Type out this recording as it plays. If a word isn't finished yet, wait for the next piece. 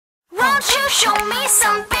Won't you show me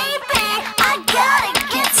some, baby? I gotta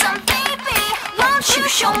get some, baby. Won't you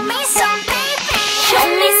show me some, baby? Show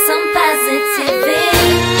me